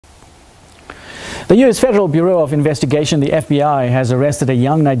The U.S. Federal Bureau of Investigation, the FBI, has arrested a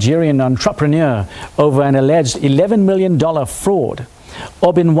young Nigerian entrepreneur over an alleged $11 million fraud.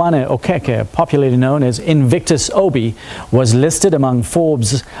 Obinwanne Okeke, popularly known as Invictus Obi, was listed among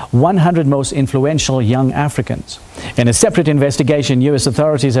Forbes' 100 most influential young Africans. In a separate investigation, U.S.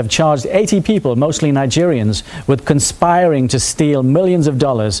 authorities have charged 80 people, mostly Nigerians, with conspiring to steal millions of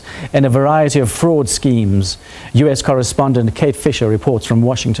dollars in a variety of fraud schemes. U.S. correspondent Kate Fisher reports from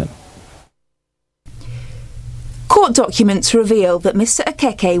Washington. Court documents reveal that Mr.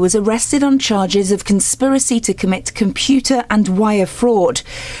 Okeke was arrested on charges of conspiracy to commit computer and wire fraud,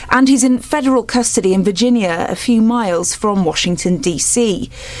 and he's in federal custody in Virginia, a few miles from Washington,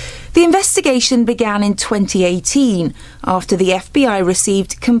 D.C. The investigation began in 2018 after the FBI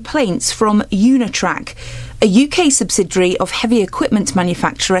received complaints from Unitrack, a UK subsidiary of heavy equipment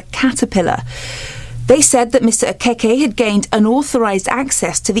manufacturer Caterpillar. They said that Mr. Okeke had gained unauthorised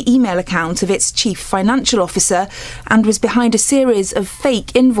access to the email account of its chief financial officer and was behind a series of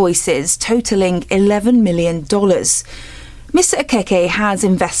fake invoices totalling $11 million. Mr. Okeke has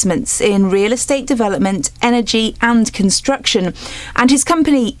investments in real estate development, energy and construction, and his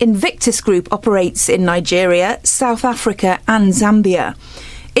company Invictus Group operates in Nigeria, South Africa and Zambia.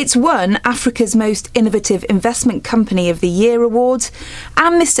 It's won Africa's Most Innovative Investment Company of the Year award,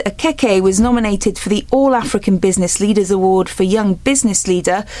 and Mr. Okeke was nominated for the All African Business Leaders Award for Young Business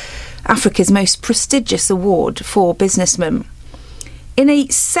Leader, Africa's most prestigious award for businessmen. In a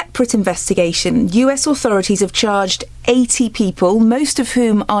separate investigation, US authorities have charged 80 people, most of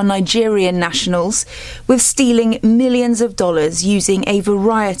whom are Nigerian nationals, with stealing millions of dollars using a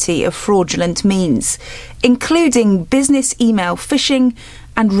variety of fraudulent means, including business email phishing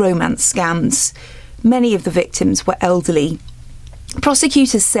and romance scams. Many of the victims were elderly.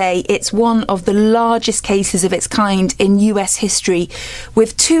 Prosecutors say it's one of the largest cases of its kind in US history,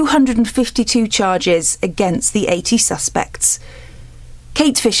 with 252 charges against the 80 suspects.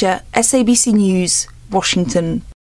 Kate Fisher, SABC News, Washington.